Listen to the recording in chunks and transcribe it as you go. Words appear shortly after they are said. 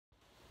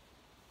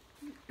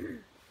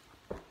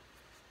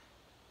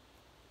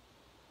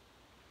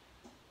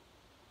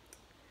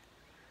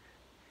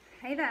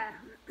Hey there.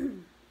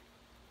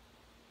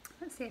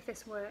 Let's see if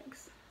this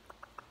works.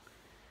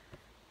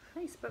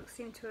 Facebook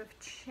seem to have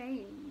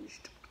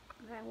changed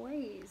their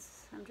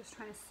ways. I'm just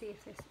trying to see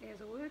if this is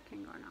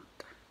working or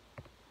not.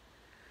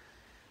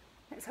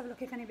 Let's have a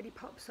look if anybody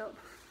pops up.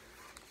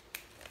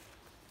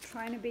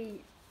 Trying to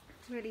be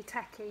really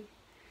techy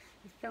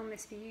and film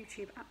this for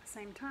YouTube at the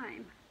same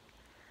time.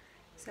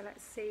 So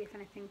let's see if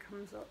anything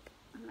comes up,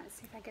 and let's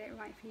see if I get it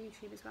right for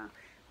YouTube as well.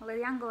 Although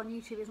the angle on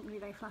YouTube isn't really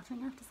very flattering,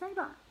 I have to say,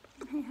 but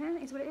hey ho,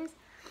 it is what it is.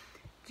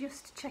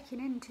 Just checking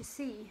in to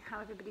see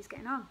how everybody's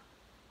getting on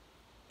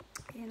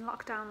in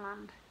lockdown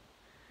land.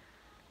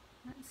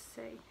 Let's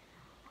see.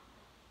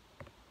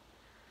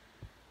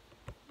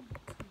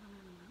 Let's have a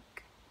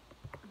look.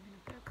 I'm going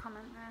to put a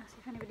comment there, see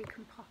if anybody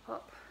can pop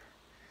up.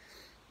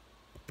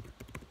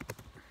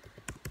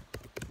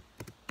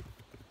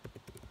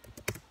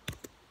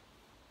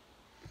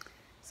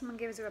 Someone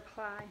give us a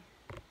reply.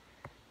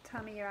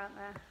 Tell me you're out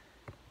there.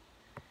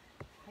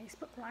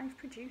 Facebook Live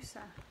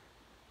producer.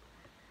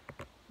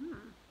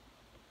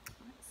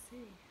 Let's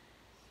see.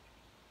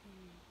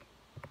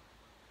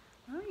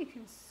 Oh, you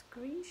can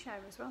screen share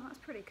as well. That's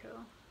pretty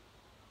cool.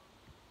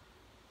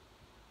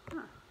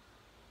 Huh.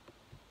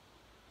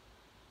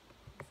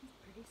 This is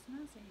pretty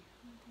snazzy.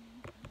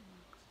 Let's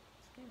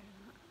get rid of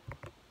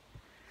that.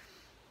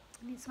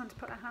 I need someone to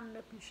put a hand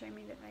up and show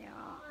me that they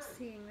are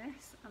seeing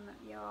this and that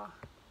you're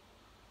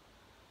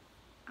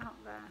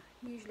out there.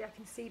 Usually I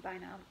can see by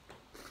now.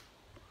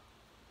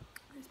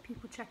 There's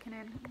people checking in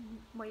and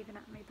waving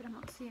at me, but I'm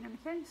not seeing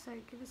anything, so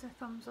give us a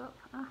thumbs up.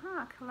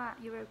 Aha, Colette,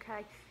 you're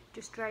okay.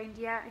 Just drained,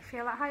 yeah, I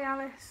feel that. Hi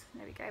Alice.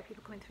 There we go,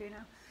 people coming through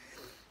now.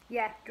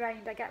 Yeah,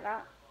 drained, I get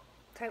that.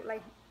 Totally.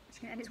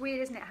 And it's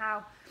weird, isn't it,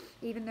 how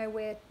even though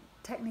we're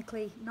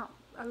technically not,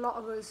 a lot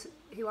of us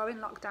who are in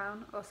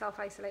lockdown or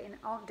self-isolating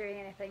aren't doing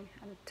anything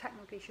and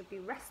technically should be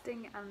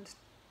resting and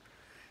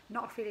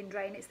not feeling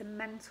drained. It's the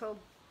mental,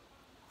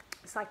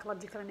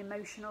 psychological and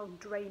emotional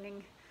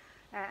draining.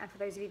 And for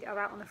those of you that are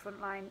out on the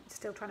front line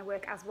still trying to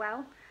work as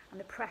well, and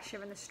the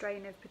pressure and the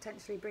strain of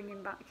potentially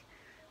bringing back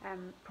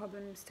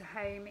problems to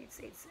home,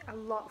 it's a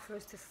lot for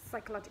us to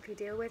psychologically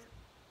deal with.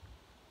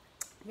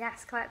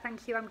 Yes, Claire,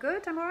 thank you. I'm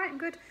good. I'm all right. I'm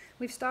good.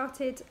 We've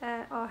started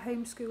our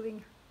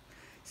homeschooling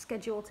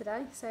schedule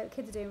today, so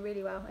kids are doing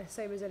really well. They're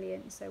so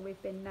resilient. So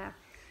we've been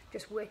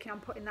just working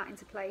on putting that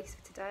into place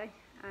for today.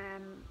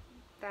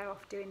 They're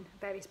off doing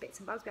various bits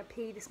and bobs. We had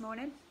PE this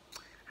morning.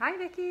 Hi,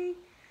 Vicky.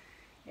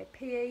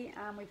 PE,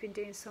 and we've been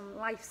doing some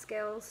life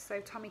skills.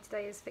 So Tommy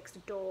today has fixed a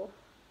door,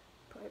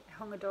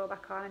 hung a door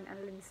back on, and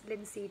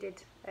linseeded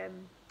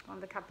one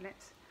of the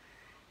cabinets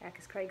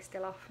because Craig's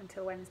still off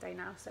until Wednesday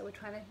now. So we're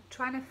trying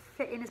to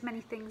fit in as many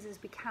things as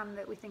we can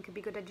that we think would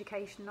be good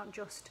education, not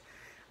just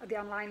the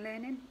online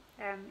learning.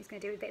 He's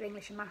going to do a bit of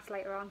English and maths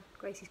later on.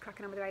 Gracie's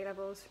cracking on with her A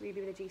levels, Ruby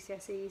with the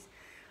GCSEs.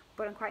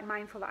 But I'm quite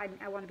mindful that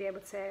I want to be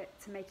able to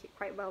make it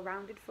quite well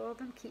rounded for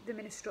them, keep them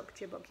in a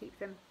structure, but keep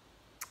them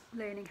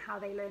learning how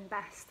they learn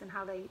best and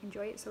how they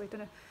enjoy it. So we've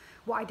done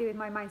what I do in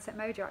my Mindset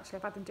Mojo, actually.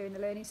 I've had them doing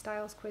the learning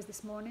styles quiz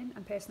this morning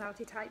and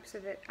personality types, so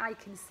that I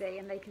can see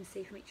and they can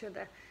see from each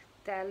other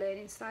their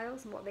learning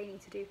styles and what they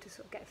need to do to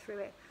sort of get through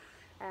it.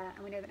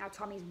 And we know that now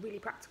Tommy's really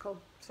practical,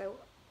 so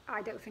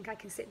I don't think I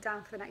can sit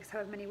down for the next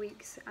however many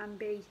weeks and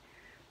be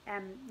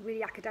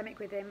really academic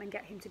with him and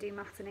get him to do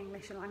maths and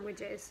English and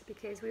languages,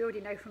 because we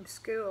already know from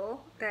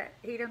school that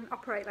he doesn't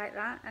operate like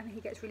that and he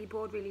gets really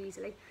bored really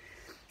easily.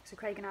 So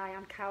Craig and I,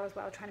 and Cal as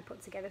well, are trying to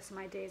put together some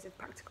ideas of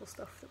practical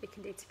stuff that we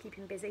can do to keep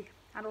him busy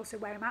and also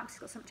wear him out because he's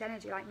got so much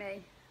energy like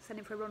me. Send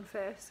him for a run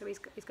first, so he's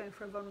going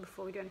for a run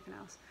before we do anything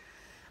else.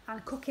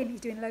 And cooking,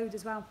 he's doing loads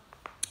as well.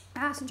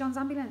 St John's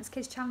Ambulance,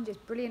 Kids Challenges,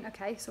 brilliant.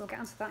 Okay, so we'll get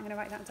onto that. I'm going to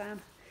write that down.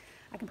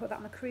 I can put that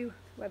on the crew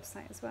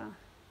website as well.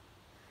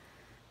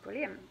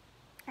 Brilliant.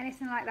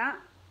 Anything like that,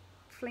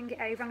 fling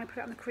it over. I'm going to put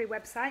it on the crew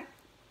website.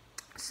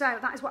 So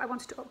that is what I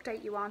wanted to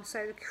update you on.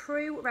 So the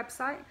crew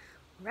website,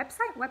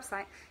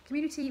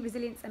 Community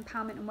Resilience,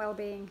 Empowerment and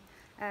Wellbeing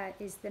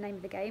is the name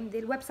of the game.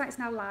 The website's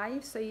now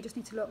live, so you just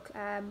need to look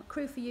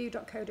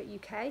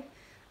crewforyou.co.uk,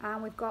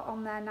 and we've got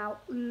on there now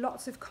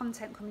lots of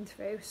content coming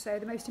through. So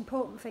the most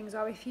important things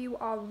are, if you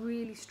are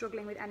really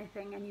struggling with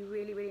anything and you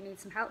really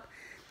need some help,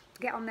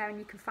 get on there and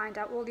you can find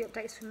out all the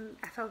updates from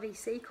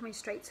FLVC coming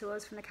straight to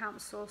us from the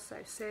council, so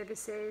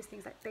services,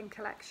 things like bin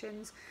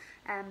collections,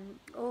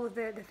 all of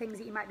the things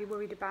that you might be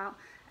worried about.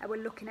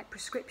 We're looking at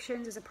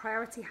prescriptions as a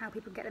priority, how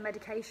people get their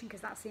medication,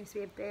 because that seems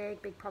to be a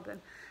big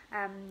problem.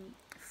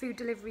 Food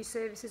delivery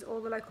services,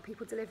 all the local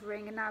people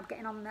delivering, and now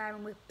getting on there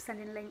and we're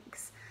sending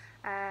links,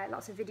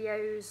 lots of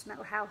videos,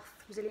 mental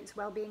health, resilience,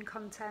 wellbeing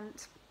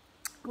content.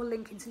 We'll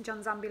link in St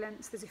John's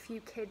Ambulance. There's a few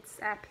kids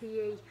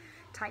PE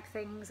type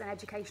things and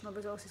educational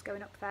resources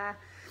going up there.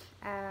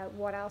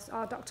 What else?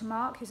 Our Dr.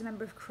 Mark, who's a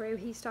member of crew,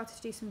 he started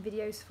to do some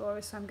videos for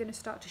us, so I'm going to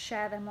start to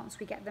share them once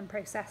we get them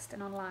processed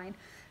and online.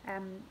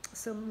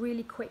 Some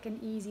really quick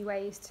and easy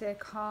ways to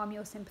calm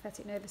your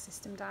sympathetic nervous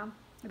system down,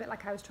 a bit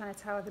like I was trying to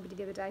tell everybody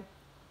the other day.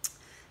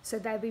 So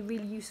they'll be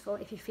really useful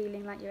if you're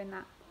feeling like you're in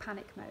that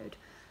panic mode.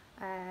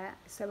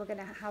 So we're going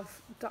to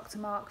have Dr.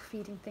 Mark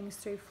feeding things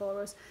through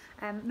for us.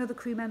 Another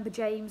crew member,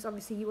 James,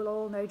 obviously you will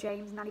all know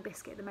James. Nanny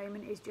Biscuit at the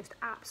moment is just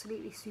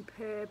absolutely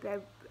superb.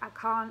 I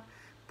can't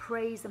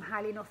praise them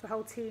highly enough. The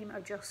whole team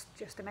are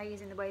just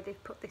amazing, the way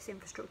they've put this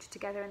infrastructure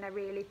together, and they're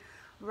really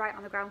right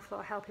on the ground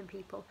floor helping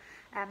people.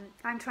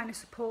 I'm trying to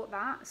support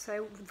that,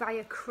 so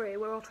via crew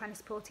we're all trying to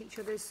support each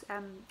other's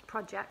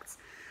projects.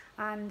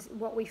 And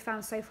what we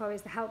found so far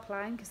is the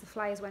helpline, because the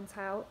flyers went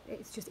out,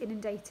 it's just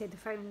inundated the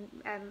phone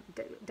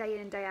day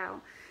in and day out.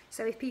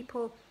 So if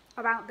people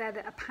are out there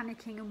that are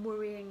panicking and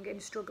worrying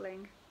and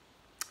struggling,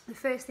 the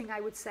first thing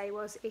I would say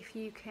was, if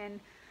you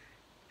can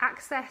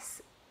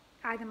access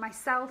either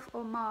myself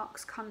or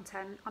Mark's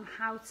content on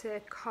how to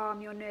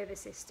calm your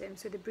nervous system,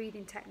 so the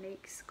breathing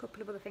techniques, a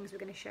couple of other things we're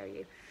going to show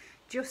you,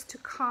 just to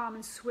calm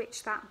and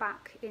switch that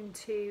back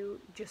into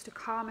just a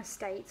calmer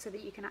state so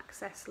that you can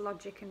access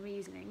logic and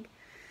reasoning.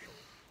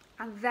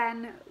 And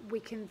then we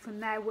can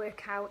from there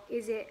work out,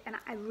 is it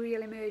a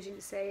real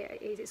emergency?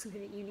 Is it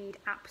something that you need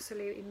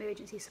absolute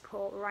emergency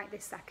support right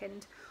this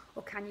second?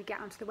 Or can you get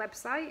onto the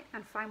website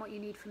and find what you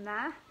need from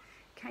there?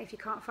 Okay, if you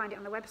can't find it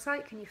on the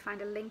website, can you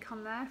find a link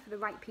on there for the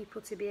right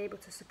people to be able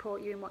to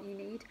support you in what you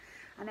need?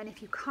 And then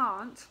if you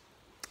can't,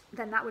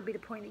 then that would be the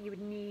point that you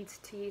would need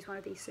to use one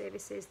of these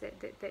services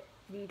that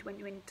need when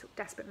you're in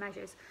desperate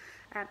measures.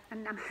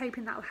 And I'm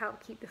hoping that will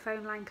help keep the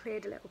phone line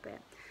cleared a little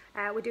bit.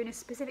 We're doing a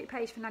specific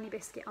page for Nanny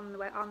Biscuit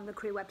on the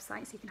crew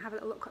website, so you can have a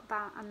little look at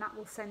that, and that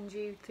will send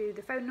you through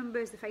the phone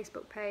numbers, the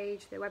Facebook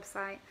page, the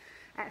website,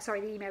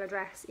 the email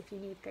address if you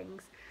need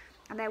things.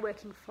 And they're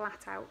working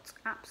flat out,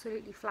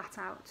 absolutely flat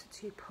out,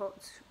 to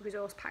put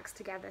resource packs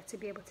together to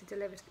be able to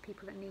deliver to the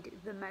people that need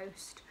it the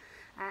most,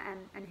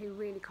 and who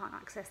really can't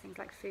access things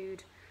like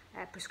food.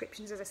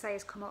 Prescriptions, as I say,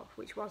 has come up,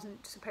 which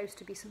wasn't supposed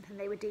to be something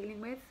they were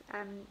dealing with,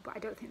 but I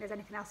don't think there's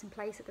anything else in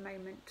place at the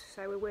moment.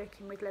 So we're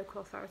working with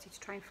local authority to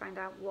try and find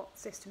out what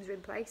systems are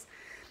in place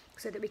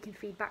so that we can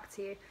feed back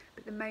to you.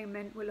 But at the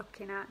moment we're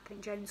looking at, I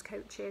think, Jones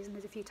coaches, and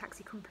there's a few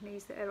taxi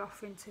companies that are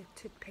offering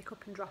to pick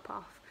up and drop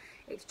off.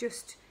 It's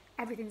just,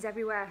 everything's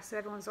everywhere, so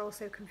everyone's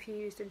also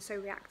confused and so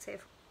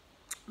reactive.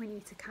 We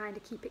need to kind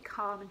of keep it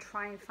calm and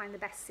try and find the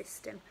best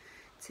system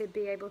to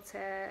be able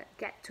to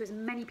get to as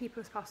many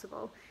people as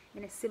possible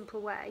in a simple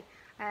way,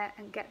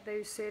 and get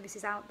those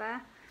services out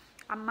there.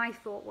 And my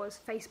thought was,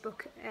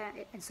 Facebook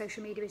and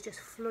social media is just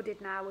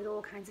flooded now with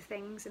all kinds of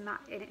things, and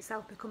that in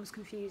itself becomes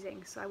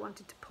confusing. So I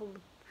wanted to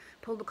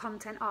pull the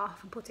content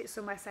off and put it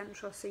somewhere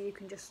central so you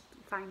can just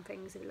find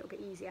things a little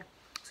bit easier.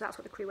 So that's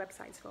what the crew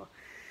website's for.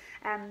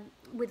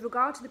 With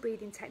regard to the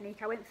breathing technique,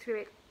 I went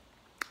through it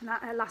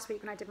last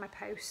week when I did my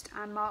post,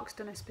 and Mark's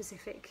done a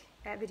specific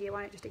video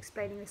on it, just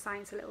explaining the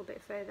science a little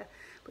bit further.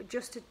 But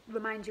just to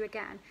remind you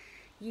again,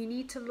 you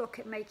need to look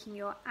at making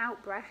your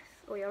out breath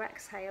or your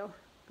exhale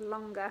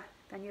longer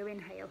than your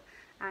inhale,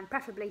 and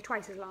preferably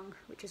twice as long,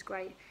 which is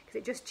great, because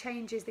it just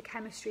changes the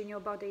chemistry in your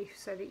body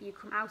so that you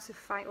come out of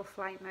fight or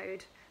flight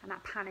mode and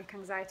that panic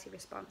anxiety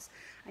response,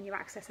 and you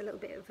access a little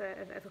bit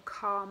of a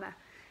calmer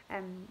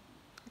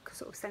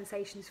sort of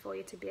sensations for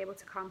you to be able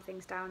to calm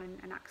things down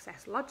and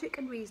access logic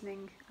and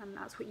reasoning. And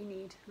that's what you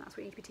need, and that's what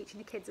you need to be teaching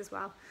the kids as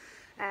well.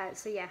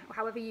 So yeah,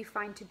 however you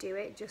find to do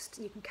it, just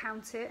you can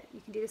count it.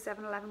 You can do the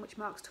 7-11, which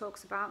Mark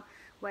talks about,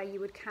 where you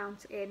would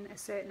count in a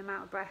certain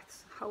amount of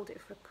breaths, hold it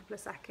for a couple of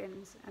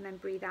seconds, and then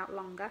breathe out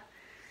longer.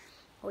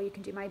 Or you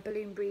can do my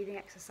balloon breathing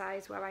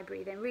exercise, where I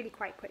breathe in really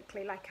quite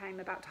quickly, like I'm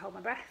about to hold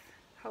my breath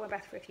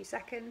for a few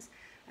seconds,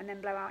 and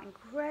then blow out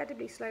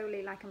incredibly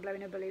slowly, like I'm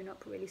blowing a balloon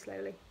up really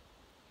slowly.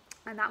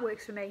 And that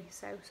works for me.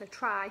 So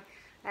try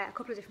a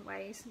couple of different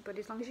ways, but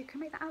as long as you can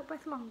make that out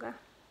breath longer,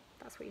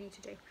 that's what you need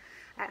to do.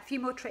 A few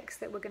more tricks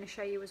that we're going to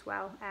show you as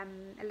well.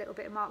 A little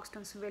bit of Mark's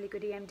done some really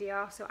good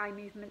EMDR, so eye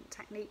movement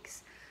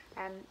techniques,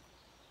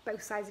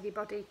 both sides of your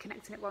body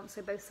connecting at once,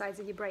 so both sides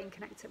of your brain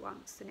connect at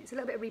once. And it's a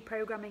little bit of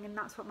reprogramming, and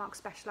that's what Mark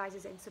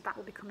specialises in, so that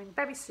will be coming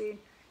very soon,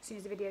 as soon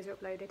as the videos are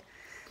uploaded.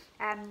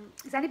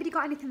 Has anybody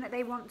got anything that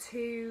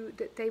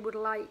they would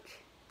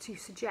like to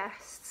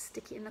suggest?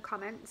 Stick it in the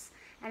comments.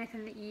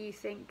 Anything that you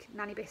think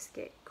Nanny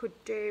Biscuit could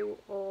do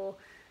or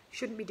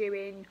shouldn't be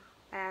doing.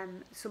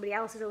 Somebody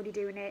else is already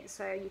doing it,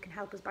 so you can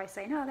help us by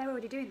saying, oh, they're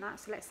already doing that,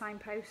 so let's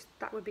signpost.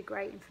 That would be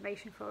great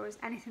information for us.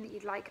 Anything that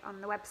you'd like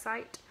on the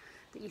website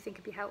that you think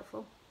would be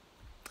helpful,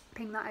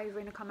 ping that over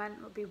in a comment.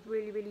 It would be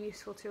really, really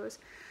useful to us.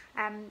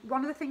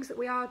 One of the things that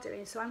we are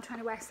doing, so I'm trying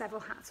to wear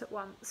several hats at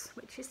once,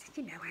 which is,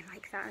 I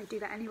like that. I do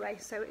that anyway,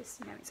 so it's,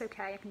 it's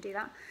okay. I can do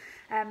that.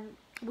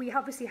 We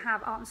obviously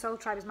have Art&Soul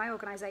Tribe as my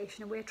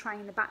organisation, and we're trying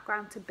in the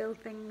background to build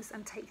things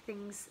and take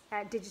things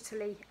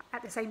digitally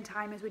at the same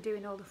time as we're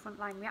doing all the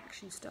frontline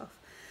reaction stuff.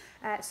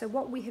 So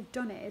what we have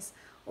done is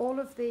all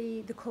of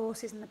the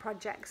courses and the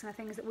projects and the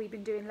things that we've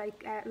been doing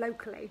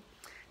locally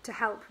to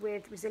help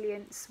with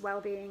resilience,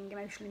 well-being,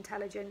 emotional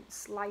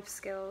intelligence, life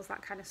skills,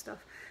 that kind of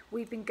stuff.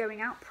 We've been going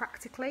out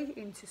practically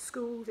into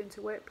schools, into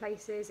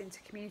workplaces,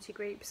 into community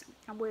groups,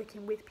 and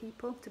working with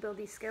people to build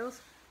these skills.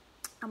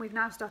 And we've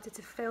now started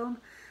to film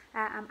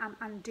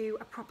and do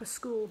a proper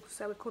school.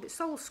 So we've called it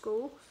Soul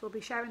School, so we'll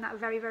be sharing that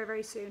very, very,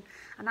 very soon,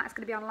 and that's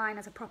going to be online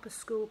as a proper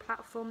school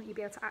platform that you'll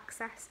be able to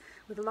access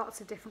with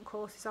lots of different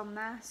courses on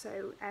there.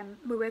 So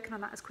we're working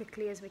on that as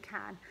quickly as we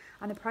can,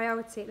 and the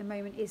priority at the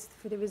moment is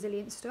for the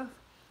resilience stuff,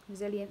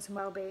 resilience and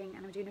well-being,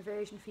 and I'm doing a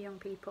version for young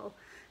people,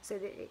 so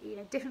that, you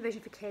know, different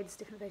version for kids,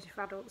 different version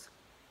for adults,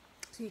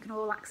 so you can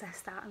all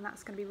access that, and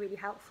that's going to be really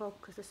helpful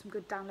because there's some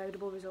good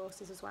downloadable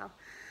resources as well.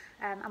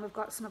 And we've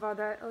got some of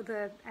our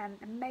other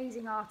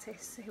amazing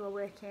artists who are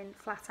working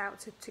flat out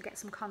to get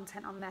some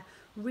content on there.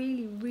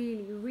 Really,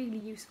 really, really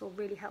useful,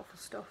 really helpful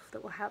stuff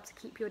that will help to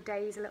keep your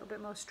days a little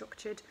bit more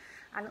structured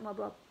and a little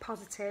more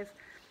positive.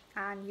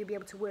 And you'll be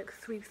able to work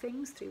through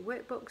things, through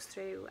workbooks,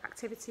 through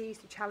activities,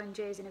 through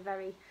challenges in a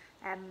very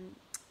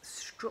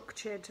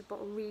structured but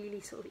really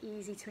sort of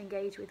easy to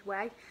engage with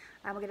way.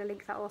 And we're going to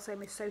link that also in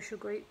with social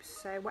groups,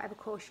 so whatever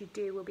course you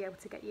do, we'll be able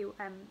to get you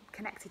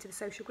connected to the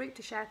social group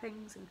to share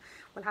things, and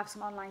we'll have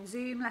some online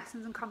Zoom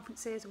lessons and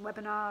conferences and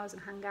webinars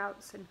and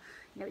hangouts, and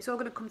you know, it's all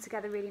going to come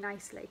together really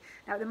nicely.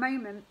 Now at the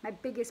moment, my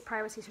biggest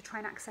priority is to try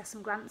and access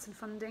some grants and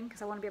funding,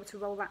 because I want to be able to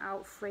roll that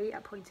out free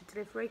at point of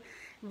delivery.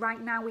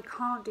 Right now we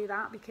can't do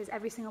that because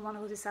every single one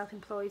of us is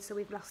self-employed, so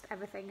we've lost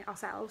everything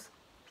ourselves.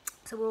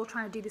 So we're all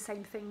trying to do the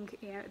same thing,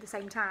 you know, at the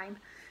same time,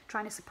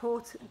 trying to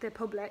support the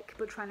public,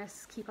 but trying to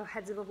keep our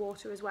heads above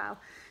water as well.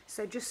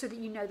 So just so that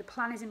you know, the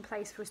plan is in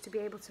place for us to be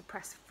able to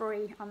press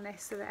free on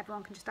this so that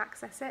everyone can just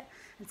access it.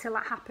 Until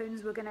that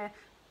happens, we're going to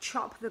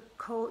chop the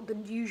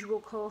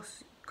usual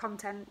course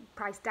content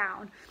price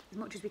down as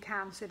much as we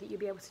can, so that you'll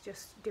be able to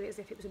just do it as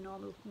if it was a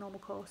normal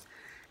course.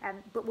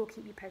 But we'll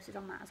keep you posted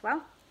on that as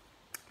well.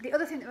 The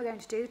other thing that we're going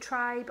to do, the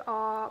tribe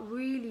are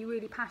really,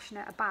 really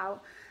passionate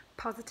about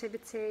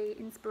positivity,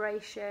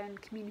 inspiration,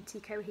 community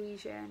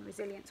cohesion,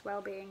 resilience,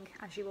 well-being,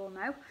 as you all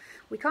know.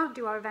 We can't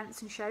do our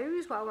events and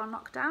shows while we're on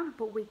lockdown,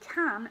 but we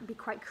can be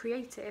quite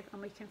creative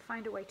and we can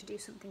find a way to do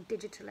something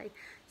digitally.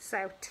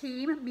 So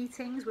team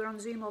meetings, we're on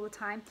Zoom all the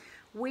time.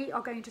 We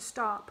are going to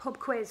start pub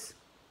quiz.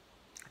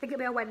 I think it'll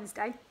be on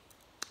Wednesday,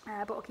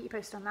 but I'll keep you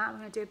posted on that. We're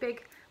going to do a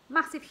big,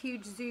 massive,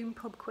 huge Zoom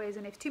pub quiz,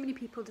 and if too many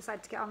people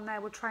decide to get on there,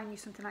 we'll try and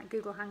use something like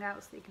Google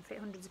Hangouts that you can fit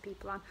hundreds of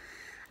people on.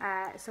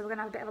 So we're going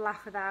to have a bit of a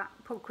laugh with that.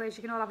 Pub quiz,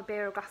 you can all have a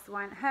beer or a glass of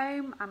wine at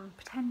home and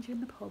pretend you're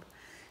in the pub.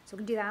 So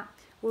we can do that.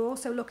 We're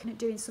also looking at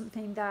doing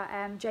something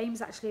that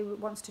James actually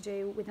wants to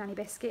do with Nanny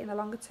Biscuit in the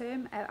longer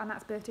term, and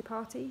that's birthday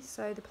parties.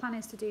 So the plan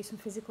is to do some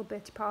physical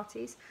birthday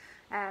parties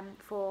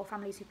for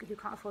families who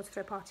can't afford to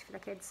throw a party for their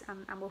kids,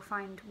 and we'll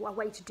find a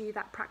way to do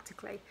that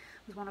practically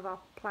was one of our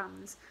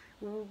plans.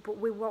 But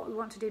what we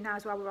want to do now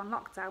is, while we're on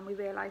lockdown, we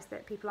realise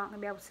that people aren't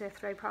going to be able to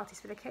throw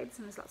parties for their kids,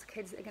 and there's lots of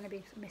kids that are going to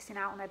be missing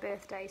out on their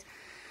birthdays.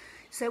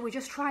 So we're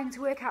just trying to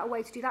work out a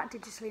way to do that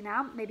digitally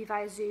now, maybe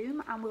via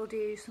Zoom, and we'll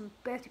do some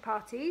birthday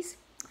parties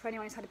for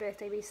anyone who's had a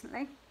birthday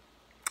recently,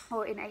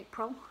 or in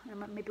April, and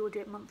maybe we'll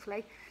do it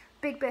monthly.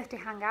 Big birthday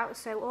hangout,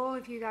 so all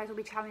of you guys will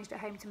be challenged at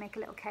home to make a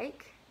little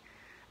cake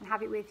and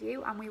have it with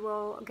you, and we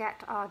will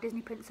get our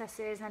Disney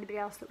princesses and anybody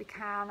else that we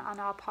can, and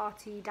our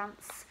party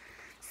dance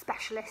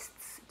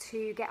specialists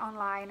to get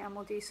online, and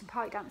we'll do some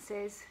party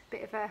dances,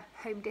 bit of a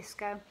home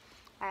disco.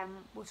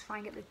 We'll try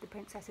and get the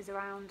princesses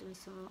around, and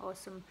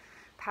some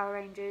Power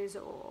Rangers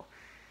or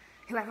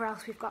whoever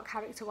else we've got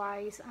character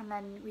wise, and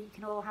then we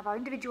can all have our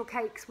individual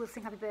cakes. We'll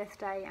sing happy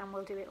birthday, and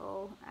we'll do it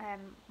all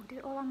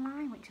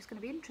online, which is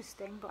going to be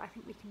interesting, but I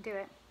think we can do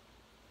it.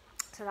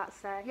 So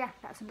that's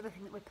that's another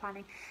thing that we're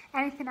planning.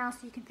 Anything else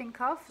you can think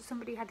of?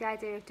 Somebody had the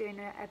idea of doing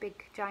a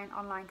big giant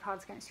online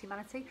Cards Against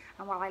Humanity,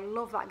 and while I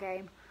love that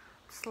game,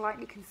 I'm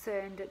slightly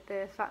concerned at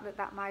the fact that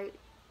that might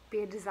be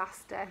a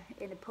disaster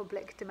in a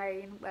public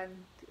domain when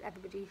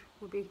everybody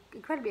would be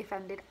incredibly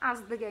offended,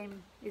 as the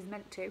game is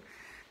meant to,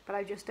 but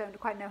I just don't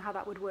quite know how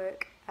that would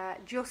work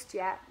just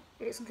yet.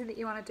 If it's something that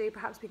you want to do,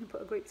 perhaps we can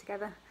put a group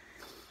together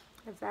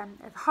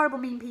of horrible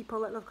mean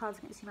people that love Cards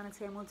Against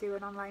Humanity, and we'll do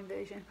an online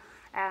version.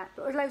 But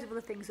there's loads of other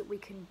things that we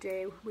can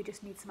do. We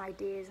just need some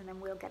ideas, and then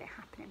we'll get it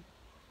happening.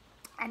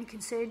 Any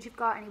concerns you've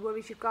got, any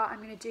worries you've got,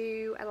 I'm going to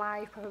do a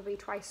live probably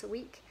twice a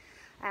week.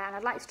 And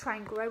I'd like to try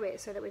and grow it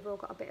so that we've all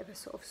got a bit of a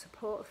sort of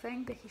support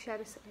thing. Vicky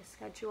shared a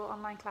schedule,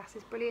 online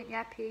classes, brilliant,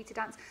 yeah, PE to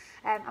dance.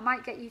 I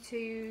might get you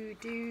to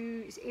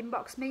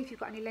inbox me if you've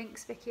got any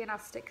links, Vicky, and I'll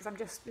stick, because I'm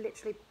just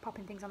literally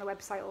popping things on the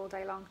website all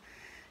day long.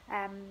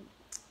 Hi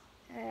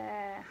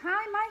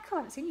Michael, I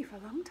haven't seen you for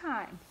a long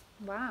time.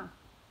 Wow.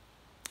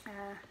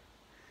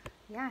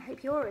 Yeah, I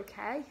hope you're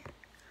okay.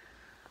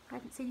 I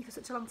haven't seen you for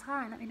such a long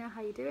time. Let me know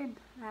how you're doing.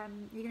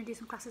 You're going to do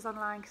some classes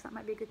online, because that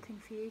might be a good thing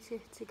for you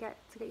to get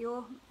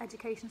your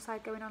education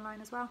side going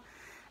online as well.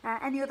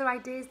 Any other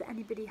ideas that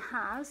anybody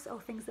has, or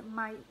things that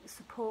might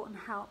support and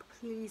help,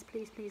 please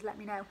let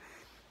me know.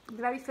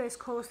 The very first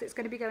course that's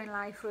going to be going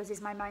live for us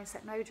is my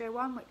Mindset Mojo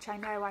one, which I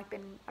know I've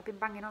been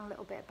banging on a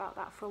little bit about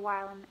that for a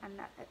while,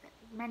 and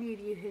many of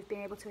you who've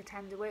been able to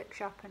attend a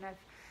workshop and have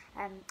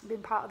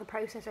been part of the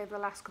process over the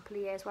last couple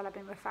of years while I've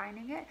been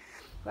refining it.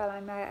 Well,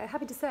 I'm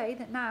happy to say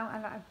that now,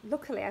 and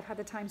luckily I've had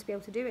the time to be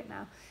able to do it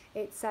now,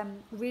 it's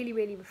really,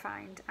 really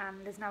refined,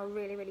 and there's now a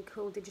really, really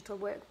cool digital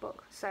workbook.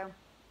 So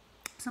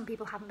some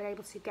people haven't been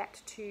able to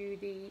get to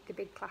the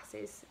big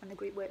classes and the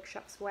group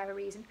workshops for whatever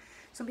reason.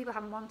 Some people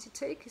haven't wanted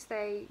to because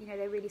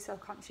they're really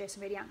self-conscious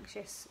and really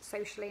anxious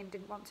socially and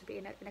didn't want to be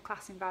in a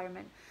class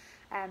environment.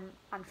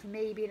 And for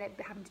me, being able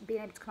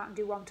to come out and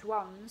do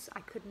one-to-ones, I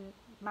couldn't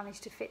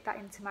manage to fit that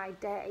into my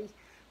day,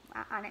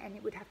 and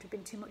it would have to have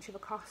been too much of a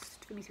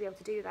cost for me to be able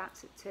to do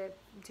that,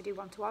 to do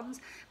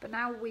one-to-ones. But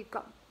now we've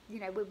got,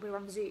 we're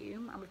on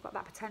Zoom and we've got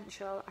that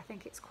potential. I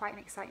think it's quite an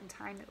exciting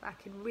time that I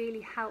can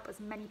really help as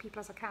many people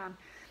as I can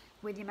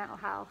with your mental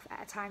health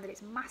at a time that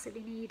it's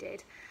massively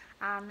needed.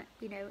 And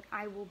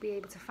I will be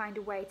able to find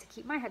a way to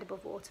keep my head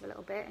above water a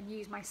little bit and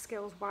use my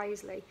skills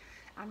wisely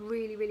and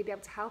really, really be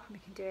able to help, and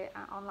we can do it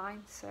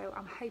online. So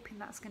I'm hoping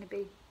that's going to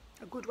be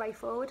a good way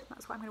forward.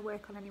 That's what I'm going to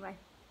work on anyway.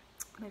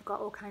 And we've got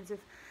all kinds of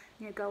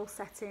goal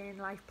setting,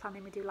 life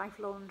planning. We do life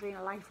laundry and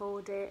a life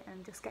audit,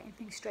 and just getting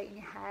things straight in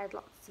your head.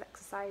 Lots of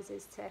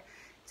exercises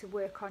to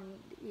work on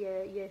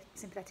your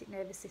sympathetic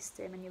nervous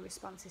system and your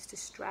responses to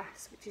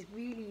stress, which is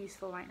really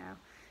useful right now.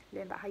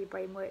 Learn about how your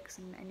brain works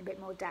and in a bit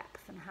more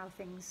depth, and how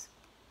things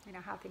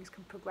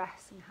can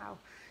progress, and how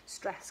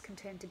stress can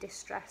turn to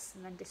distress,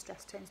 and then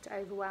distress turns to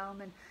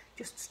overwhelm, and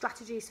just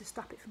strategies to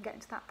stop it from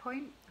getting to that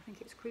point. I think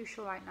it's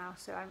crucial right now,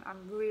 so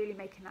I'm really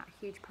making that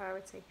a huge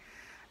priority.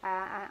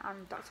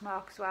 And Dr.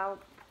 Mark as well,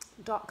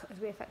 Doc as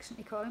we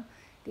affectionately call him.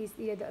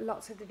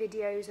 Lots of the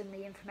videos and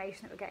the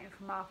information that we're getting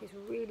from Mark is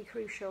really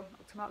crucial.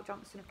 Dr. Mark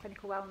Johnson of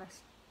Clinical Wellness.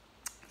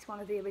 He's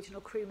one of the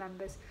original crew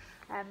members.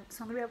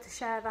 So I'm going to be able to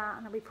share that,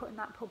 and I'll be putting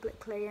that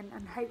publicly,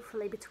 and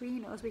hopefully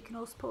between us we can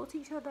all support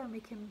each other, and we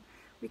can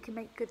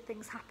make good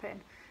things happen,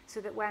 so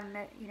that when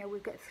we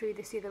get through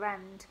this other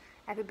end,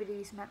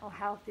 everybody's mental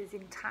health is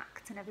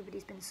intact and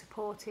everybody's been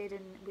supported,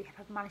 and we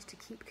have managed to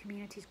keep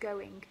communities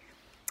going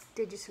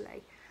digitally.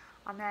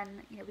 And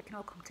then we can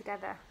all come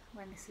together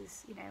when this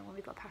is when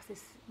we've got past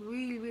this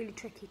really, really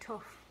tricky,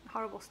 tough,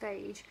 horrible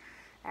stage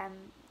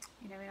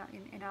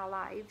in our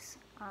lives,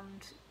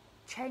 and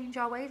change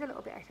our ways a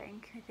little bit. I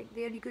think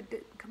the only good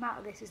that can come out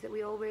of this is that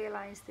we all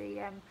realise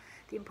the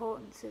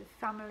importance of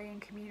family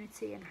and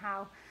community, and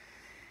how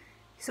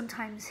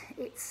sometimes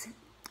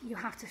you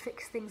have to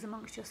fix things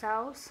amongst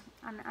yourselves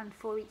and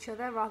for each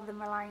other, rather than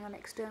relying on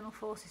external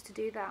forces to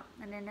do that.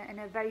 And in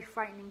a very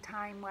frightening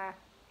time where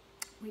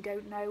we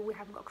don't know, we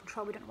haven't got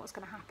control, we don't know what's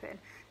going to happen,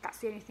 that's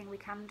the only thing we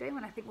can do.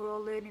 And I think we're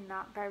all learning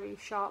that very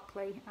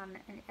sharply and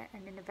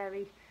in a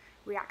very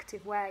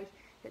reactive way,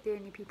 that the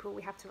only people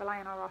we have to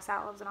rely on are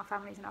ourselves and our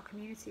families and our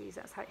communities.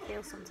 That's how it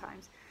feels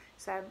sometimes.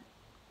 So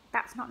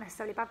that's not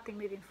necessarily a bad thing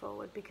moving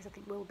forward, because I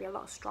think we'll be a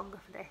lot stronger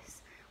for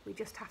this. We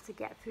just have to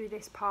get through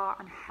this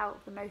part and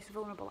help the most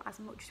vulnerable as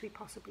much as we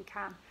possibly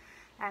can,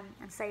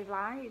 and save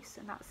lives.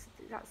 And that's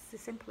as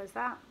simple as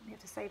that. We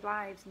have to save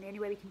lives, and the only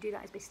way we can do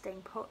that is by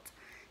staying put,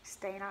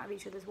 staying out of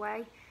each other's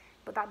way.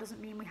 But that doesn't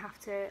mean we have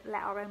to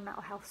let our own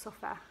mental health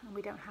suffer, and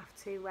we don't have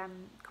to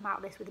come out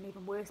of this with an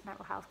even worse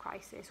mental health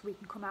crisis. We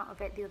can come out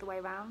of it the other way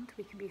around.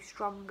 We can be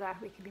stronger,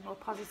 we can be more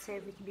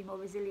positive, we can be more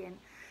resilient,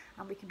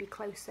 and we can be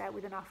closer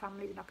within our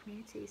families and our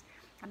communities.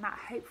 And that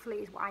hopefully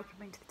is what I can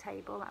bring to the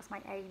table. That's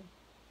my aim,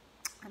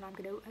 and I'm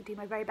going to do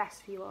my very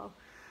best for you all,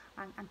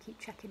 and keep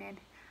checking in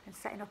and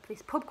setting up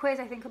this pub quiz.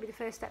 I think will be the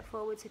first step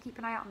forward, so keep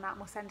an eye out on that, and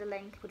we'll send a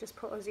link. We'll just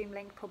put a Zoom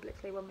link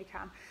publicly when we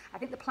can. I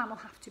think the plan will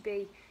have to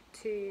be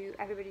to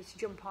everybody to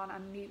jump on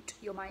and mute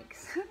your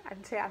mics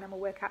and then we'll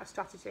work out a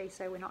strategy,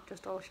 so we're not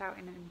just all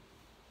shouting and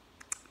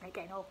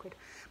getting awkward.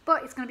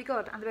 But it's going to be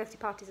good, and the birthday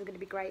parties are going to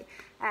be great.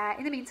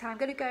 In the meantime, I'm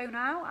going to go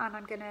now, and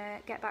I'm going to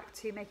get back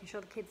to making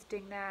sure the kids are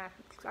doing their,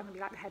 I'm going to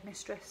be like the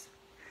headmistress,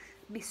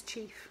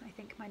 Mischief, I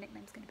think my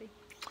nickname's going to be.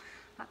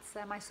 That's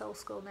my soul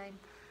school name.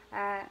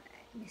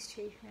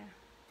 Mischief, yeah,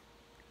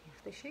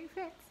 if the shoe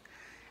fits.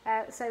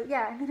 So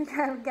yeah, I'm going to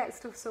go and get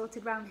stuff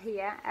sorted around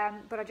here,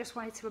 but I just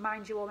wanted to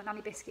remind you all that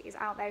Nanny Biscuit is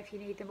out there if you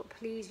need them, but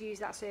please use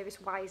that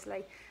service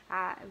wisely.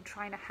 I'm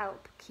trying to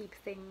help keep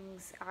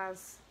things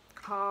as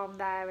calm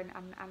there, and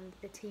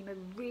the team are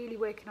really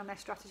working on their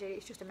strategy.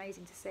 It's just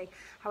amazing to see.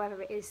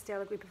 However, it is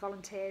still a group of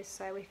volunteers,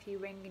 so if you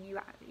ring and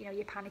you're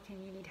panicking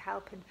and you need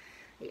help, and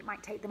it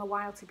might take them a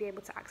while to be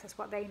able to access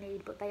what they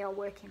need, but they are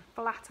working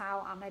flat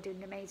out and they're doing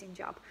an amazing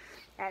job.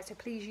 So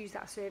please use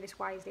that service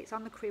wisely. It's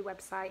on the crew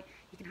website.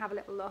 You can have a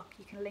little look.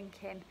 You can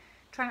link in.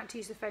 Try not to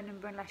use the phone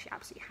number unless you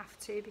absolutely have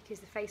to, because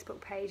the Facebook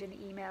page and the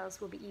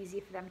emails will be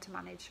easier for them to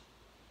manage.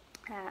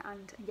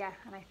 And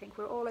I think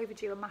we're all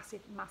overdue a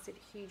massive,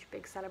 huge,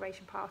 big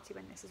celebration party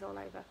when this is all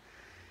over.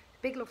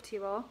 Big love to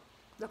you all.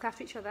 Look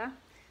after each other.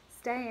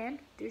 Stay in.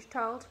 Do as you're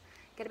told.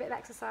 Get a bit of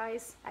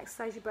exercise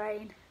your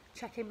brain.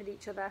 Check in with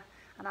each other.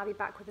 And I'll be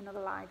back with another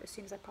live as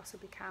soon as I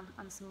possibly can,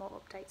 and some more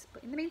updates.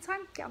 But in the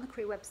meantime, get on the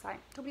crew website,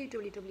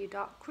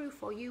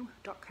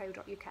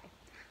 www.crew4u.co.uk.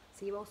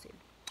 See you all soon.